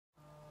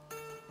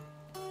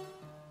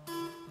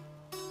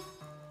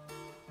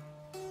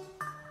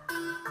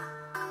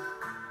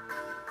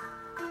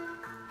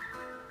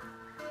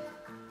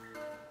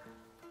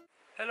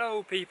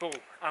Hello people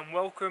and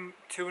welcome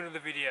to another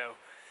video.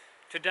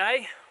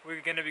 Today we're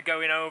going to be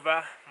going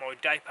over my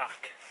day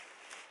pack.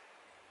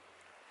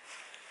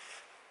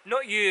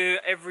 Not your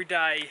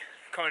everyday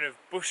kind of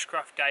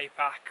bushcraft day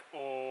pack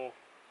or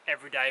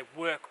everyday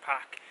work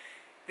pack.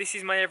 This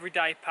is my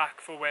everyday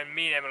pack for when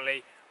me and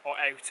Emily are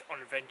out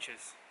on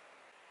adventures.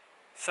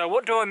 So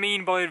what do I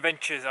mean by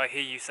adventures, I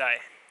hear you say?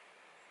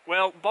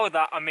 Well, by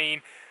that I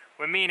mean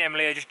when me and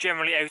Emily are just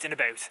generally out and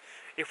about.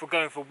 If we're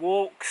going for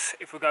walks,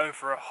 if we're going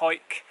for a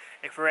hike,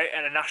 if we're out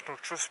at a National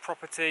Trust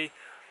property,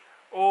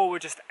 or we're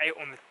just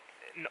out on the...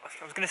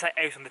 I was going to say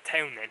out on the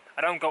town then.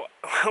 I don't go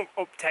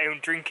uptown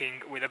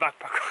drinking with a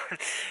backpack on.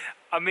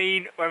 I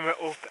mean when we're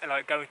up,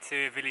 like going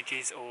to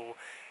villages or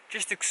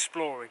just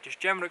exploring, just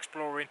general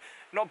exploring.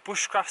 Not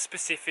bushcraft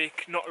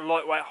specific, not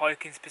lightweight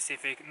hiking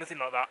specific, nothing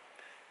like that.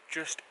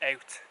 Just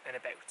out and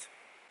about.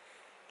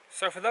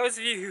 So for those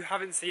of you who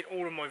haven't seen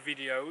all of my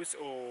videos,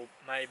 or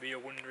maybe you're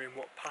wondering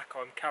what pack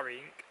I'm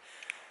carrying,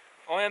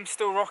 I am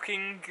still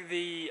rocking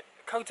the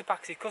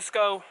Cotopaxi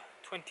Cusco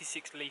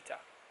 26 litre.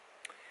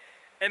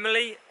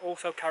 Emily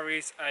also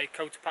carries a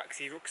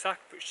Cotopaxi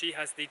rucksack, but she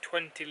has the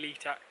 20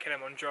 litre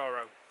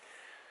Kilimanjaro.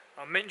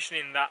 I'm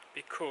mentioning that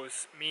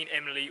because me and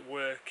Emily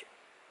work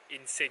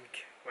in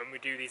sync when we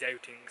do these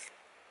outings.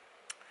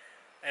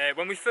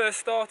 When we first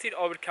started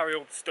I would carry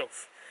all the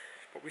stuff,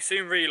 but we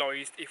soon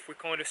realised if we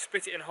kind of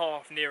split it in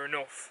half near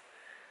enough,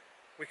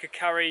 we could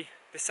carry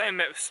the same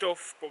amount of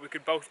stuff, but we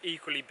could both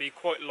equally be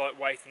quite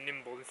lightweight and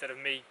nimble instead of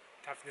me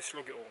having to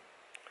slug it all.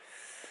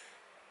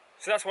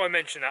 So that's why I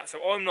mentioned that. So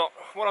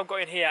what I've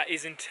got in here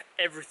isn't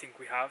everything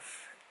we have.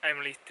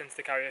 Emily tends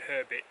to carry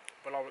her bit,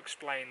 but I'll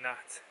explain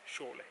that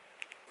shortly.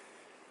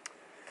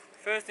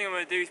 First thing I'm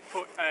going to do is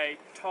put a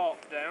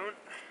tarp down.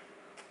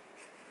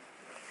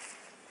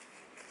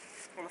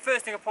 Well, the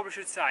first thing I probably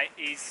should say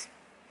is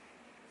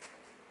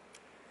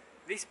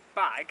this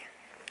bag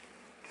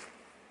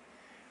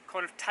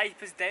kind of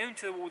tapers down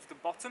towards the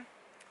bottom.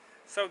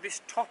 So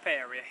this top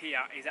area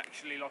here is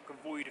actually like a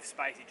void of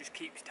space. It just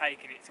keeps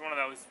taking it. It's one of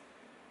those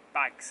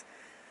bags.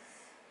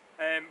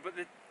 But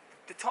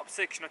the top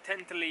section I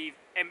tend to leave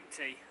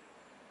empty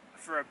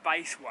for a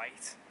base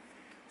weight.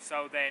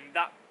 So then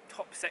that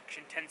top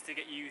section tends to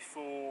get used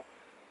for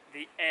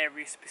the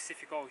area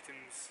specific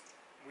items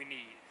we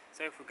need.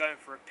 So if we're going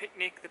for a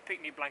picnic, the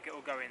picnic blanket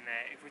will go in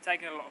there. If we're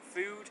taking a lot of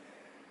food,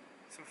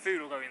 some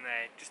food will go in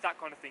there. Just that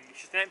kind of thing.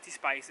 It's just an empty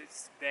space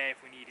that's there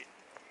if we need it.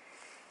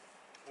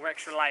 Or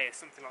extra layers,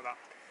 something like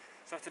that.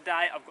 So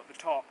today I've got the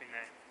tarp in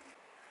there.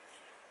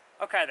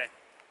 Okay then.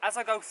 As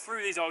I go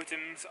through these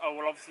items, I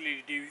will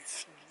obviously do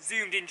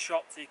zoomed in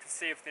shots so you can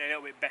see everything a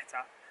little bit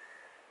better.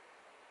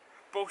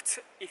 But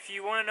if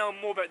you want to know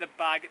more about the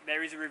bag,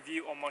 there is a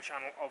review on my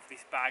channel of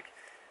this bag.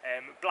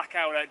 Black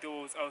Owl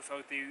Outdoors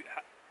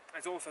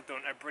has also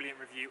done a brilliant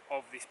review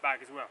of this bag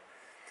as well.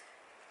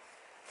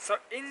 So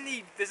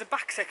there's a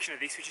back section of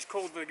this which is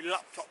called the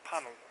laptop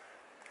panel.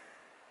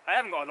 I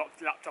haven't got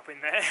a laptop in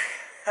there.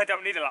 I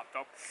don't need a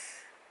laptop.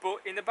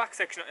 But in the back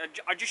section,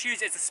 I just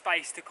use it as a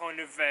space to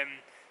kind of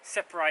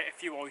separate a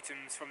few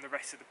items from the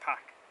rest of the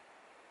pack.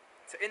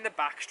 So in the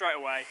back, straight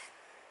away,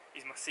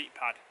 is my seat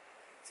pad.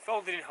 It's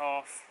folded in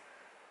half.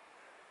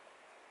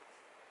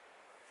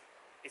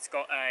 It's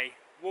got a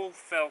wool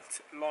felt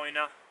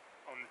liner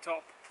on the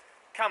top,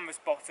 canvas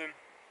bottom,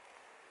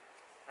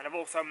 and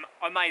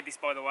I made this,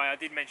 by the way. I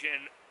did mention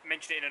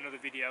it in another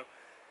video,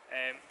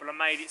 but I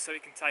made it so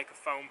it can take a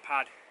foam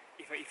pad.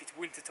 If it's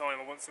winter time,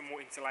 I want some more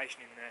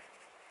insulation in there.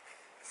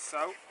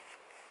 So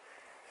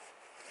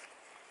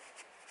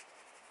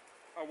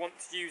I want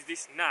to use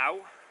this now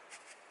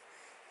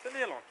to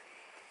kneel on.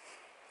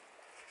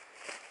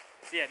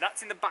 So yeah,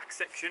 that's in the back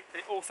section.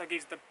 It also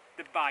gives the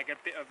bag a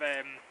bit of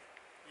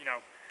you know,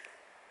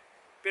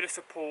 bit of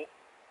support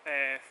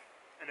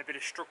and a bit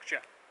of structure.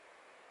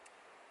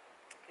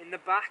 In the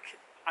back,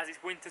 as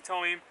it's winter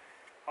time,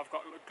 I've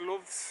got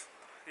gloves.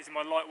 These are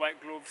my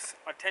lightweight gloves.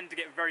 I tend to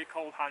get very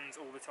cold hands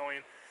all the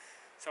time,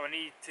 so I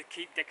need to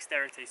keep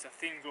dexterity, so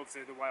thin gloves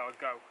are the way I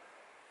go.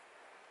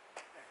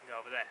 I can go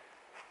over there.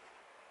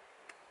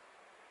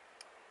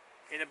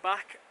 In the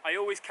back, I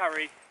always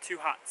carry two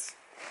hats.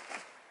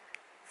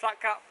 Flat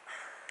cap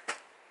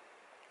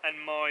and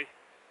my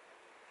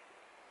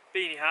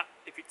beanie hat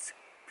if it's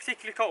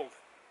particularly cold.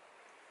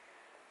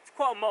 It's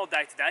quite a mild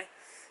day today,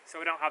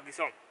 so I don't have this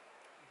on.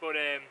 But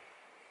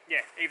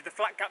yeah, either the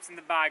flat cap's in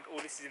the bag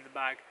or this is in the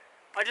bag.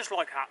 I just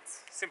like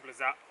hats, simple as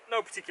that,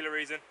 no particular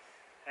reason.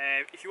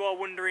 If you are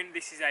wondering,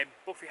 this is a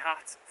Buffy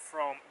hat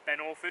from Ben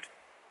Orford.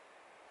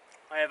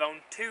 I have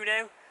owned two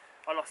now.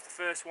 I lost the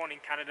first one in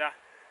Canada,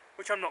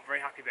 which I'm not very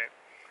happy about.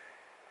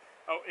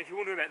 Oh, if you're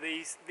wondering about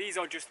these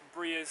are just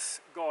Brea's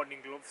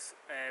gardening gloves,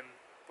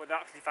 but they're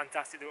absolutely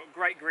fantastic. They've got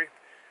great grip.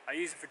 I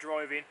use them for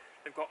driving.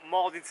 They've got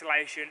mild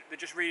insulation. They're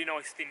just really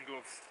nice thin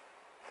gloves.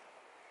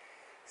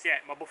 So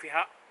yeah, my Buffy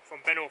hat from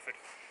Ben Orford.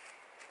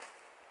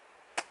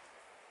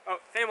 Oh,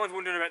 if anyone's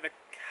wondering about the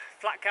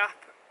flat cap,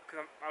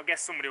 because I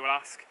guess somebody will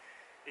ask,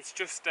 it's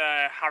just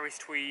Harris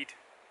Tweed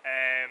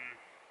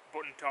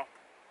button top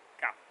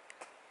cap.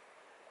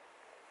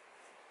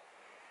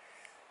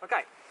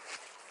 Okay,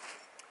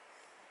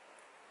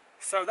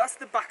 so that's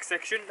the back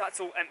section, that's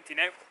all empty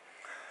now.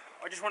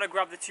 I just want to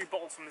grab the two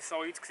bottles from the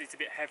sides because it's a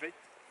bit heavy.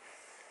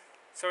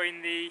 So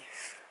in the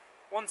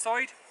one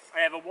side I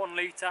have a 1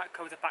 litre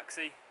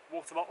Cotopaxi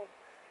water bottle.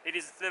 It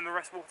is a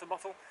Thermarest water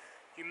bottle.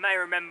 You may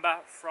remember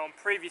from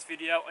previous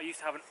video I used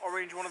to have an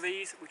orange one of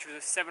these, which was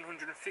a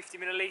 750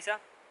 millilitre.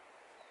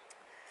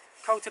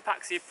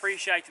 Cotopaxi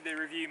appreciated the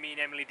review me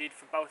and Emily did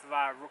for both of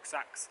our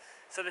rucksacks,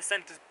 so they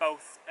sent us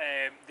both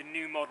the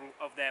new model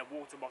of their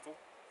water bottle.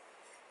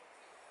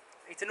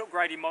 It's an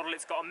upgraded model.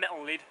 It's got a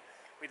metal lid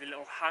with a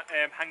little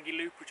hangy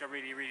loop, which I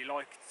really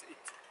like.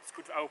 It's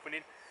good for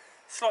opening.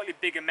 Slightly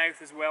bigger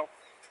mouth as well,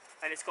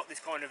 and it's got this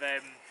kind of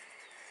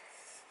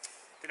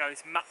you know,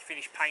 this matte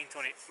finish paint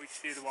on it,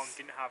 which the other one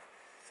didn't have.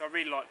 So I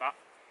really like that.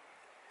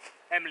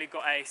 Emily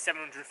got a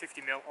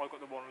 750ml, I got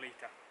the 1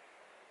 litre.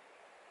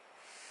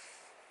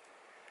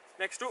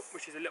 Next up,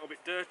 which is a little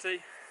bit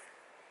dirty,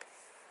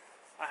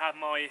 I have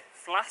my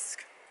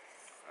flask.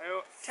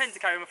 I tend to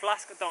carry my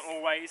flask, I don't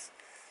always.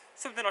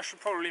 Something I should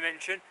probably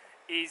mention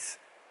is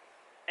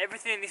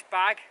everything in this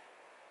bag,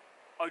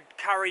 I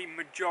carry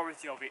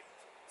majority of it.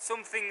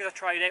 Some things I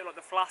trade out, like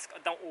the flask, I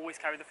don't always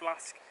carry the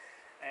flask.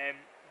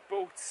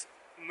 But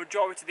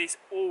majority of this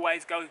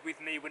always goes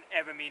with me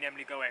whenever me and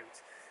Emily go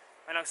out.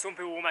 I know some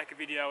people will make a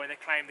video and they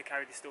claim they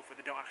carry this stuff but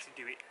they don't actually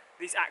do it.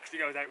 This actually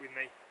goes out with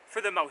me, for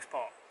the most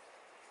part.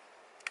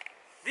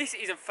 This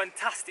is a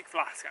fantastic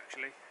flask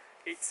actually.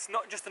 It's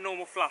not just a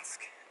normal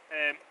flask.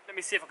 Let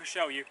me see if I can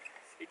show you.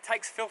 It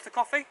takes filter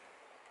coffee.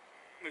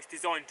 It's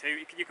designed to.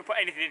 You can put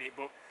anything in it,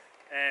 but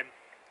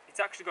it's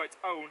actually got its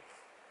own.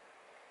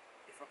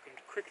 If I can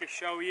quickly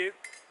show you.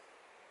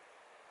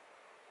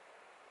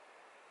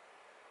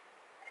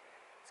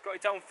 It's got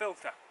its own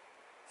filter.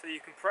 So you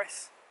can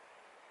press,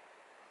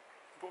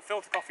 put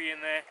filter coffee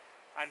in there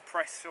and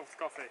press filter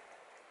coffee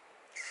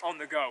on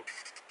the go,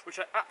 which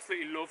I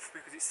absolutely love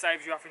because it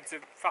saves you having to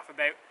faff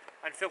about,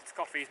 and filter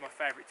coffee is my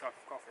favourite type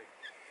of coffee.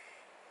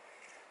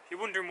 If you're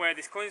wondering where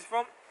this comes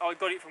from, I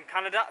got it from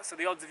Canada, so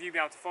the odds of you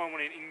being able to find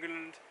one in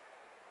England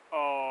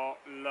are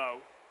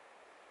low.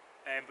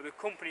 But the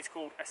company's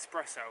called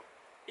Espresso,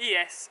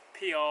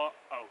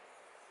 E-S-P-R-O.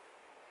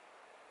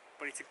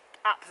 But it's an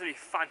absolutely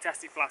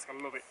fantastic flask,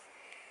 I love it.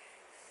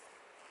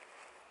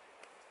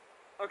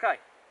 Okay,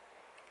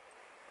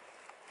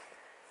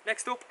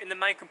 next up in the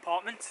main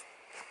compartment,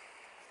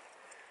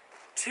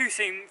 two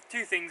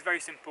things very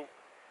simple.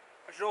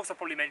 I should also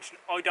probably mention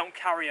I don't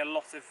carry a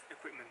lot of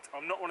equipment.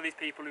 I'm not one of these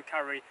people who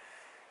carry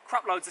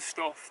crap loads of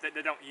stuff that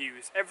they don't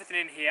use. Everything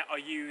in here I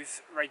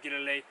use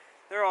regularly.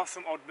 There are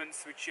some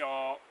oddments which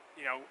are,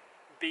 you know,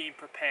 being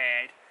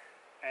prepared,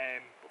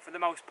 but for the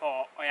most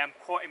part I am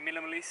quite a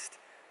minimalist.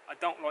 I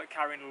don't like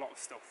carrying a lot of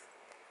stuff.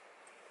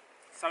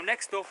 So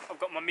next up I've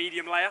got my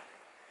medium layer.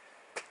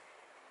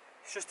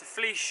 It's just a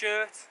fleece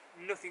shirt,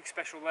 nothing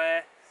special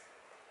there.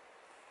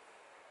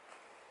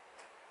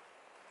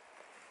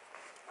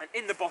 And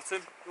in the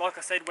bottom, like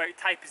I said, where it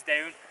tapers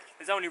down,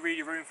 there's only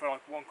really room for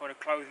like one kind of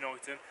clothing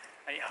item,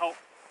 and it helps.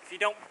 If you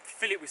don't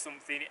fill it with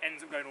something, it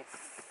ends up going all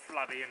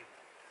flabby and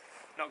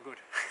not good.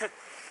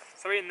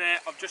 So in there,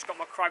 I've just got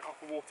my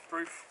Craighopper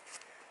waterproof.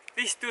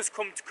 This does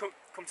come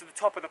to the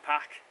top of the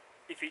pack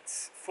if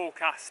it's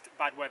forecast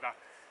bad weather.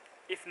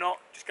 If not,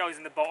 just goes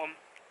in the bottom,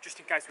 just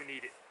in case we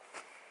need it.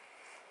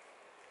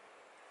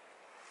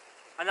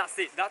 And that's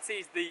it. That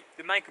is the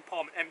main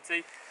compartment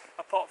empty,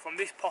 apart from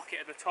this pocket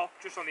at the top,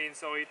 just on the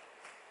inside,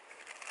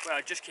 where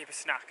I just keep a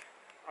snack.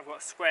 I've got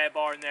a square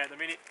bar in there at the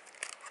minute.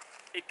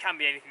 It can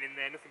be anything in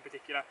there, nothing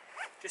particular,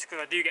 just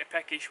because I do get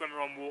peckish when we're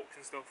on walks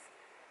and stuff.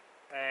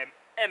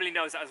 Emily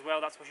knows that as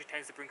well, that's why she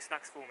tends to bring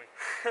snacks for me.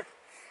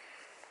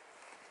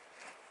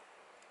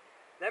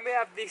 Then we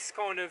have this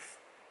kind of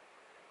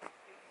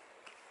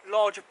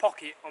larger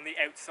pocket on the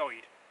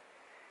outside.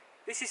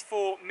 This is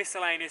for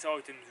miscellaneous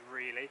items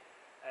really.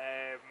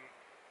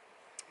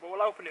 But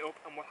we'll open it up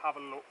and we'll have a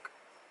look.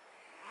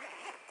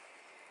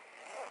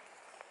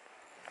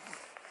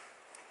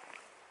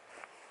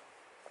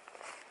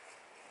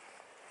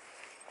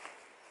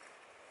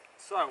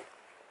 So,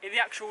 in the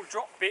actual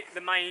drop bit,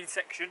 the main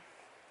section,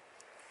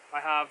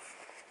 I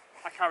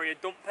carry a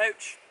dump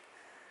pouch.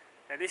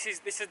 Now this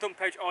is a dump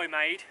pouch I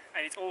made,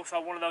 and it's also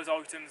one of those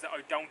items that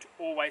I don't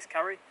always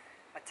carry.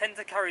 I tend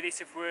to carry this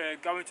if we're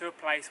going to a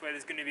place where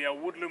there's going to be a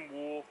woodland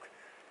walk,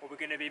 or we're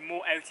going to be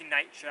more out in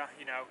nature,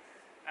 you know,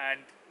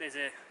 and there's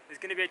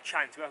going to be a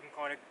chance where I can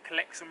kind of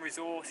collect some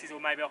resources, or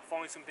maybe I'll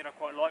find something I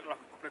quite like a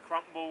couple of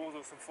cramp balls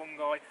or some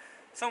fungi,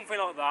 something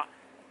like that.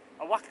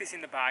 I whack this in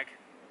the bag,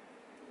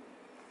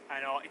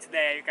 and it's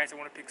there in case I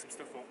want to pick some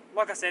stuff up.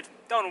 Like I said,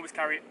 don't always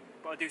carry it,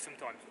 but I do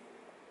sometimes.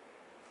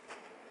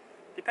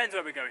 Depends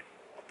where we're going.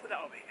 I'll put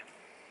that over here.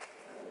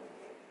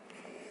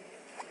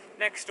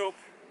 Next up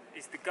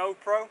is the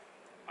GoPro.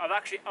 I've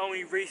actually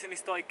only recently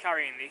started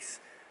carrying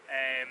this.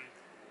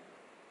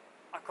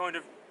 I kind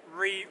of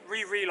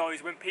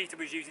realised when Peter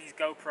was using his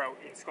GoPro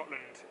in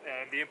Scotland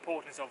the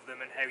importance of them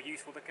and how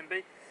useful they can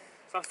be.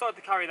 So I've started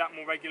to carry that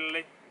more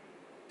regularly.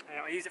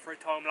 I used it for a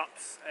time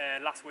lapse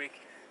last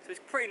week, So it's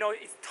pretty nice,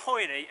 it's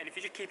tiny, and if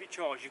you just keep it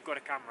charged, you've got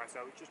a camera, so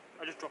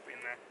I just drop it in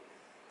there.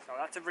 So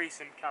that's a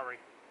recent carry.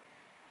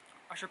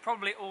 I should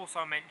probably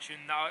also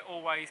mention that I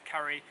always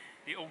carry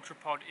the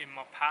Ultrapod in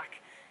my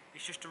pack.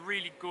 It's just a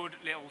really good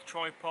little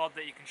tripod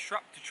that you can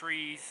strap to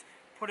trees,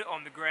 put it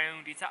on the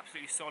ground, it's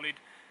absolutely solid,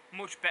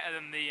 much better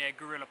than the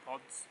Gorilla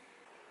Pods.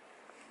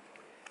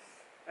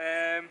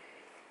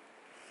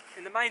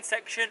 In the main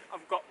section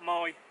I've got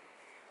my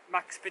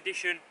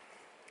Maxpedition,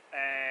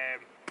 I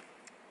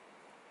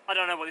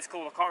don't know what it's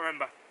called, I can't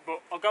remember,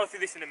 but I'll go through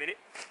this in a minute.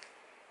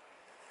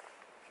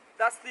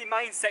 That's the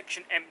main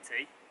section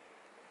empty,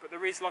 but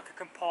there is like a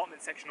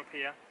compartment section up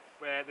here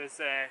where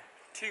there's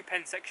two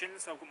pen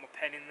sections, so I've got my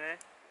pen in there.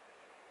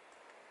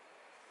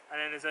 And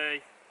then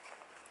there's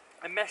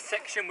a mesh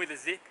section with a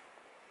zip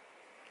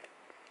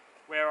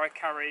where I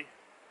carry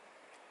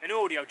an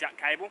audio jack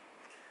cable.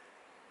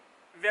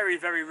 Very,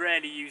 very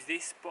rarely use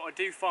this, but I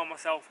do find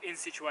myself in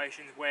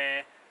situations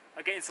where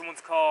I get in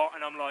someone's car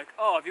and I'm like,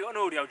 oh, have you got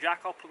an audio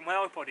jack? I'll plug my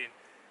iPod in.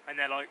 And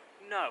they're like,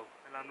 no.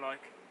 And I'm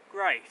like,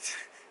 great.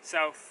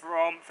 So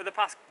for the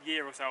past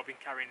year or so I've been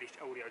carrying this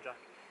audio jack,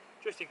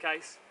 just in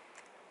case.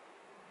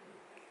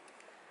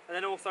 And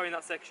then also in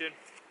that section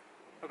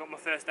I've got my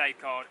first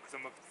aid card because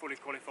I'm a fully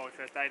qualified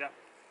first aider.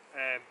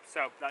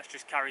 So that's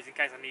just carries in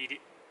case I need it.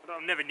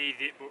 I've never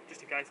needed it, but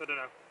just in case, I don't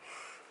know.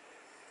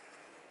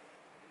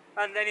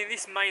 And then in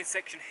this main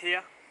section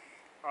here,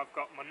 I've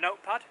got my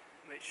notepad,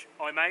 which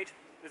I made.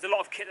 There's a lot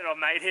of kit that I've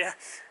made here,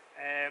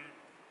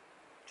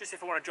 just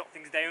if I want to jot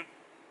things down.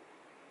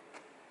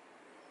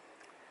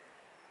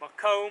 My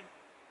comb,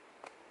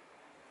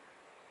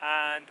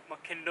 and my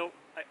Kindle.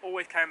 I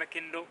always carry my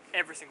Kindle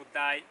every single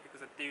day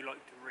because I do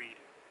like to read.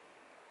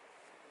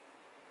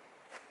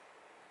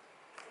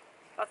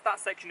 That's that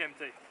section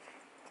empty.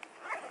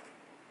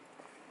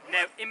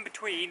 Now in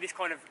between this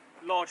kind of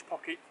large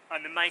pocket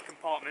and the main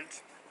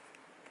compartment,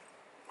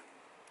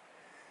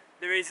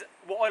 there is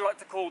what I like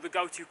to call the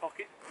go-to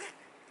pocket.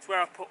 It's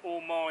where I put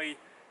all my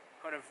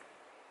kind of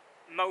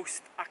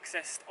most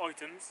accessed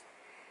items.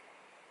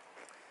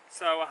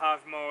 So I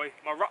have my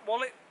wrap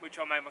wallet, which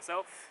I made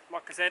myself.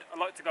 Like I said, I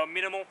like to go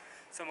minimal,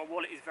 so my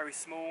wallet is very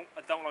small.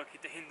 I don't like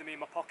it to hinder me in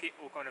my pocket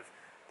or kind of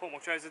pull my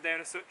trousers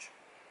down as such.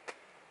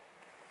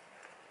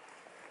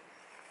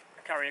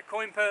 I carry a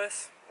coin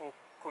purse or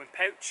coin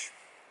pouch.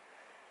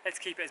 Let's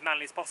keep it as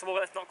manly as possible,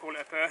 let's not call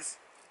it a purse.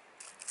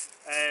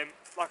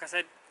 Like I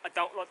said, I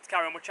don't like to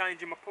carry all my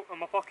change in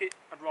my pocket,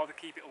 I'd rather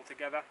keep it all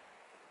together.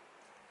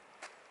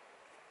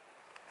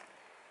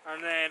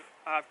 And then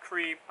I have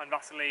cream and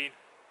Vaseline.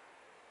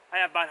 I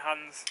have bad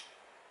hands,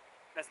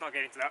 let's not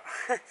get into that.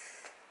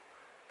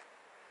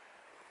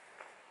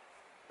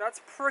 That's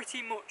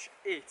pretty much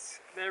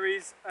it. There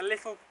is a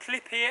little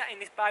clip here in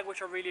this bag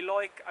which I really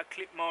like. I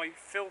clip my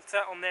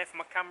filter on there for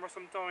my camera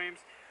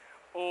sometimes,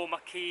 or my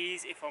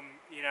keys if I'm,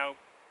 you know,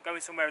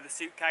 going somewhere with a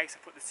suitcase. I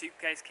put the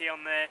suitcase key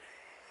on there,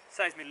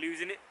 saves me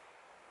losing it.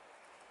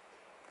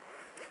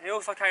 I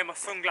also carry my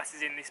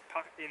sunglasses in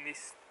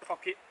this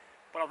pocket,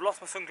 but I've lost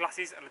my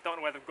sunglasses and I don't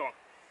know where they've gone.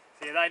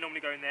 So yeah, they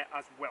normally go in there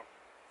as well.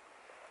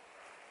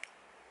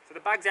 So the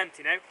bag's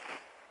empty now.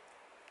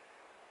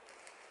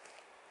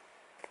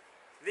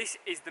 This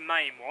is the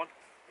main one.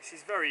 This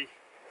is very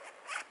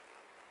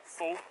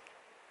full.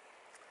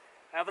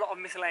 I have a lot of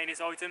miscellaneous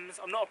items.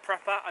 I'm not a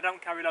prepper, I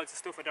don't carry loads of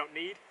stuff I don't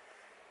need.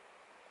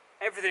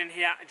 Everything in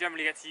here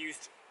generally gets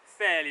used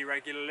fairly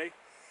regularly.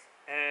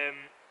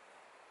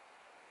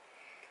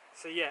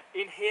 So yeah,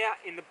 in here,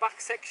 in the back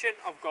section,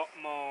 I've got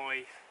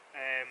my,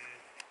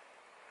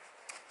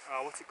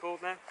 what's it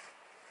called now?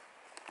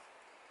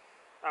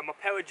 My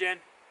PowerGen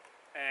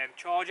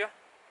charger,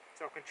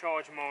 so I can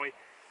charge my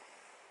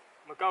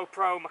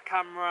GoPro, my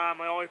camera,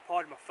 my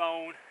iPod, my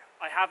phone.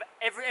 I have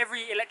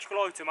every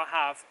electrical item I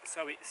have,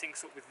 so it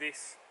syncs up with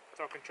this,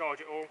 so I can charge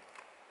it all.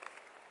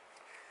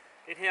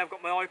 In here I've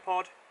got my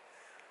iPod,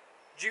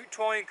 jute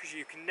twine, because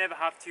you can never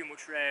have too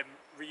much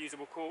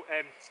reusable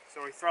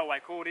throwaway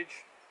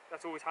cordage.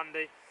 That's always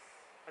handy.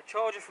 A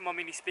charger for my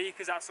mini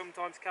speakers that I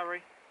sometimes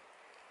carry.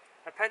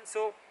 A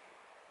pencil,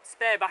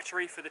 spare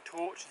battery for the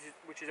torch,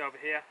 which is over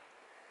here.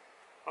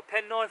 A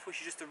pen knife, which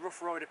is just a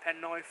Rough Rider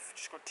pen knife,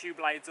 just got 2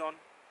 blades on.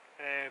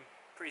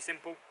 Pretty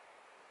simple.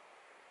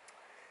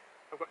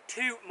 I've got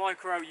 2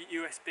 micro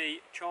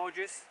USB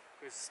chargers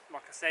because,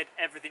 like I said,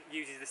 everything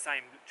uses the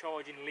same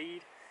charging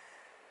lead.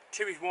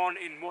 2 is one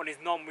is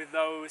none with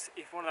those.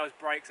 If one of those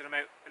breaks and I'm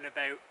out and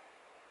about,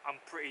 I'm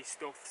pretty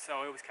stuffed,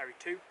 so I always carry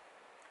 2.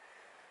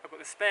 I've got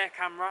the spare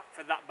camera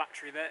for that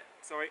battery there.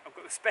 Sorry, I've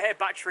got the spare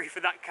battery for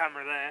that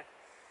camera there.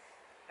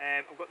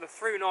 I've got the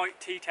Through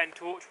Night T10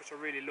 torch, which I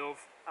really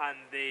love,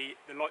 and the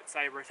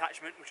lightsaber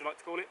attachment, which I like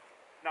to call it.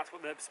 That's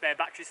what the spare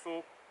battery's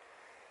for.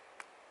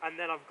 And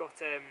then I've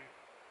got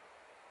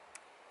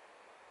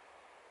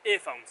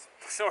earphones.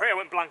 Sorry, I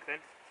went blank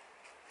then.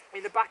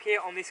 In the back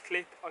here on this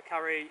clip, I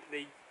carry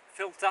the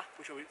filter,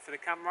 which will be for the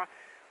camera,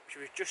 which I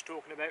was just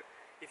talking about.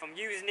 If I'm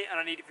using it and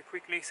I need it for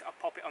quickness, I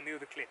pop it on the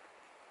other clip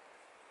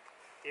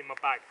in my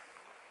bag.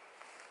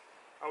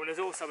 Oh, and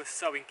there's also a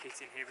sewing kit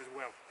in here as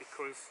well,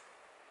 because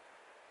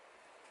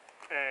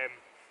I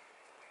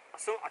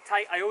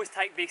always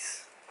take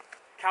this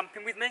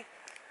camping with me,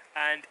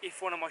 and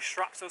if one of my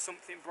straps or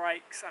something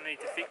breaks and I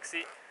need to fix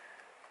it,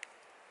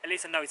 at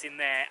least I know it's in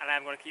there and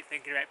I'm going to keep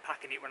thinking about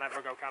packing it whenever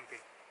I go camping.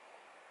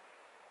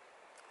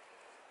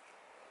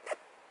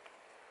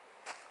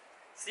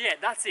 So yeah,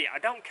 that's it. I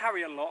don't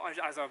carry a lot,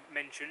 as I've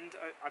mentioned.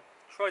 I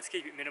try to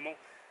keep it minimal.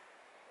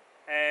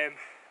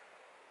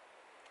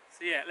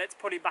 So yeah, let's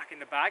put it back in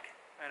the bag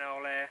and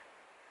I'll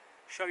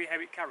show you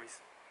how it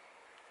carries.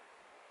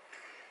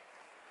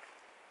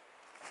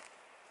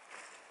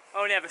 I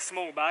only have a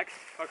small bag,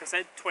 like I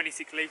said,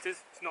 26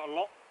 litres. It's not a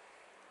lot,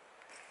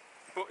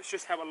 but it's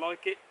just how I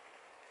like it.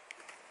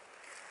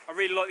 I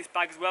really like this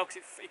bag as well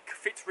because it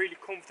fits really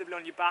comfortably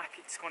on your back.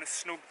 It's kind of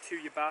snug to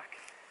your back.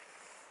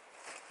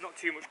 Not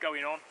too much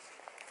going on.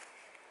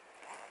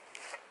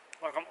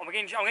 Like I'm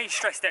getting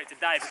stressed out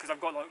today because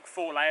I've got like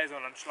 4 layers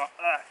on. I'm just like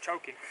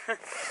choking.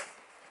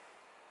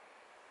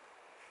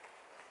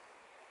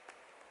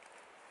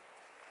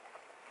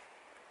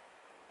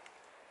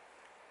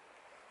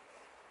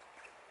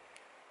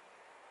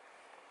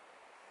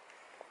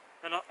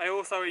 And I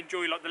also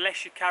enjoy, like, the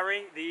less you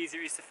carry, the easier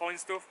it is to find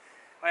stuff.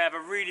 I have a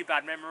really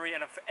bad memory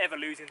and I'm forever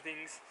losing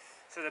things.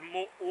 So the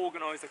more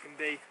organised I can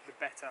be, the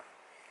better.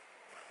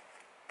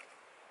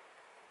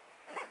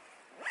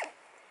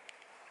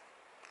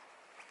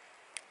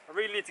 I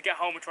really need to get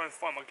home and try and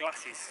find my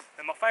glasses.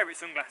 They're my favourite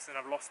sunglasses and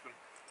I've lost them.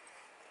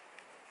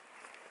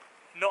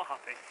 Not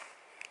happy.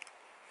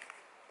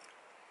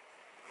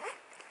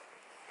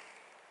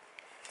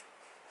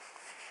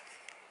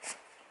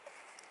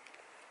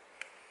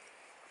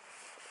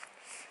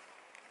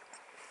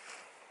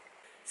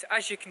 So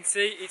as you can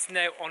see, it's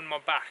now on my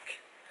back.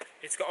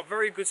 It's got a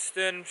very good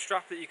sternum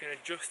strap that you can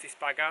adjust this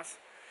bag as.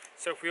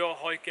 So if we are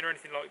hiking or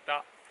anything like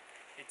that,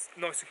 it's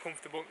nice and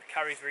comfortable, it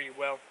carries really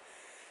well.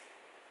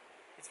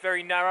 It's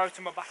very narrow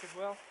to my back as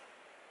well,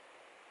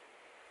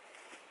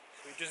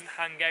 so it doesn't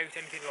hang out,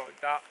 anything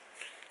like that.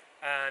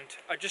 And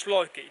I just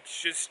like it.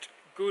 It's just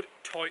good,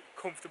 tight,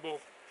 comfortable,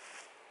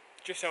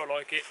 just how I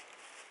like it.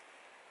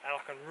 And I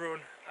can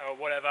run or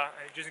whatever,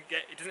 and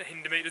it doesn't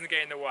hinder me, it doesn't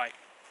get in the way.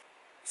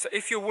 So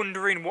if you're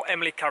wondering what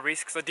Emily carries,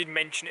 because I did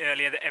mention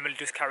earlier that Emily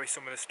does carry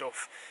some of the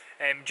stuff,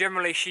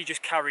 generally she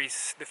just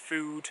carries the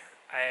food,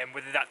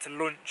 whether that's a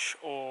lunch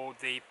or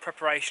the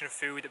preparation of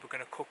food that we're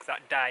going to cook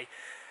that day.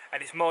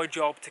 And it's my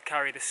job to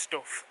carry the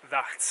stuff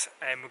that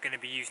we're going to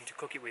be using to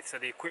cook it with, so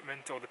the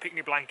equipment or the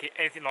picnic blanket,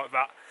 anything like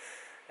that.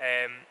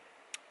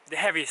 The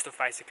heavier stuff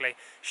basically.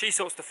 She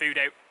sorts the food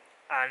out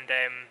and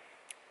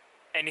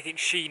anything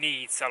she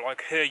needs, so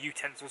like her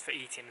utensils for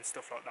eating and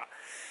stuff like that.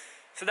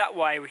 So that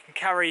way we can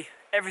carry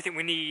everything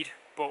we need,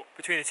 but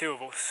between the two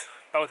of us,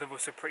 both of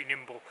us are pretty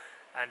nimble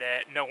and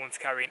no one's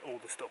carrying all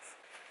the stuff.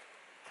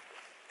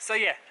 So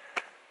yeah,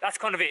 that's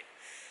kind of it.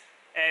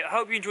 I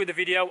hope you enjoyed the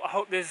video. I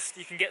hope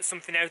you can get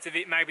something out of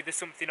it. Maybe there's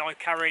something I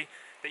carry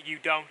that you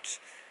don't.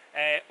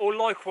 Or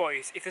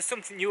likewise, if there's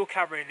something you're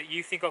carrying that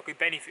you think I could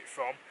benefit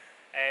from,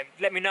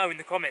 let me know in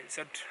the comments.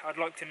 I'd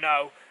like to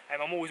know.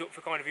 I'm always up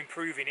for kind of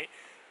improving it.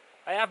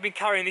 I have been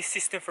carrying this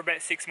system for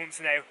about 6 months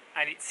now,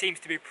 and it seems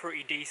to be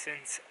pretty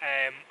decent.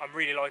 I'm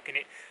really liking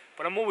it,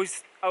 but I'm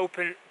always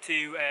open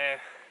to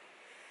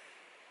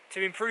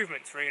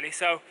improvements, really.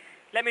 So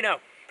let me know,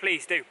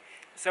 please do.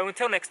 So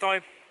until next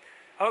time,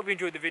 I hope you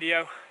enjoyed the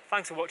video.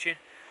 Thanks for watching,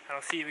 and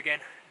I'll see you again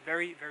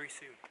very, very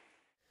soon.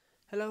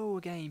 Hello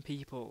again,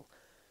 people.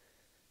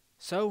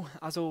 So,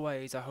 as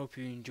always, I hope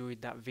you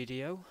enjoyed that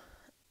video.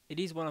 It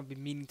is one I've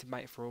been meaning to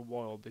make for a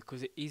while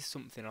because it is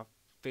something I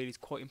feel is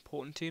quite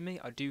important to me.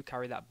 I do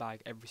carry that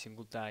bag every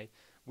single day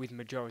with the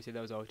majority of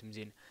those items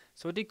in.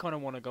 So I did kind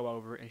of want to go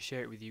over it and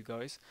share it with you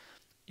guys.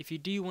 If you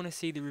do want to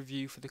see the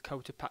review for the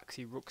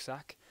Cotopaxi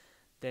rucksack,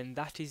 then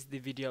that is the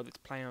video that's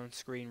playing on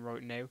screen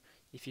right now.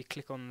 If you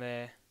click on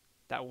there,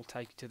 that will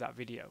take you to that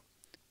video.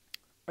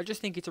 I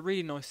just think it's a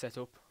really nice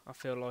setup. I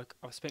feel like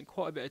I've spent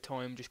quite a bit of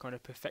time just kind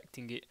of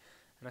perfecting it,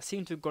 and I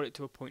seem to have got it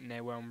to a point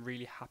now where I'm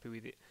really happy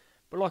with it.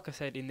 But like I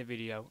said in the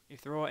video,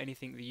 if there are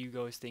anything that you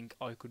guys think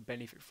I could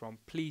benefit from,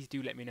 please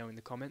do let me know in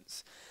the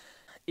comments.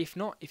 If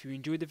not, if you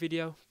enjoyed the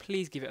video,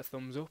 please give it a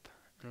thumbs up.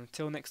 And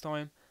until next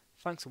time,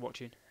 thanks for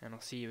watching, and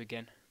I'll see you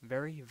again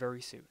very,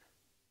 very soon.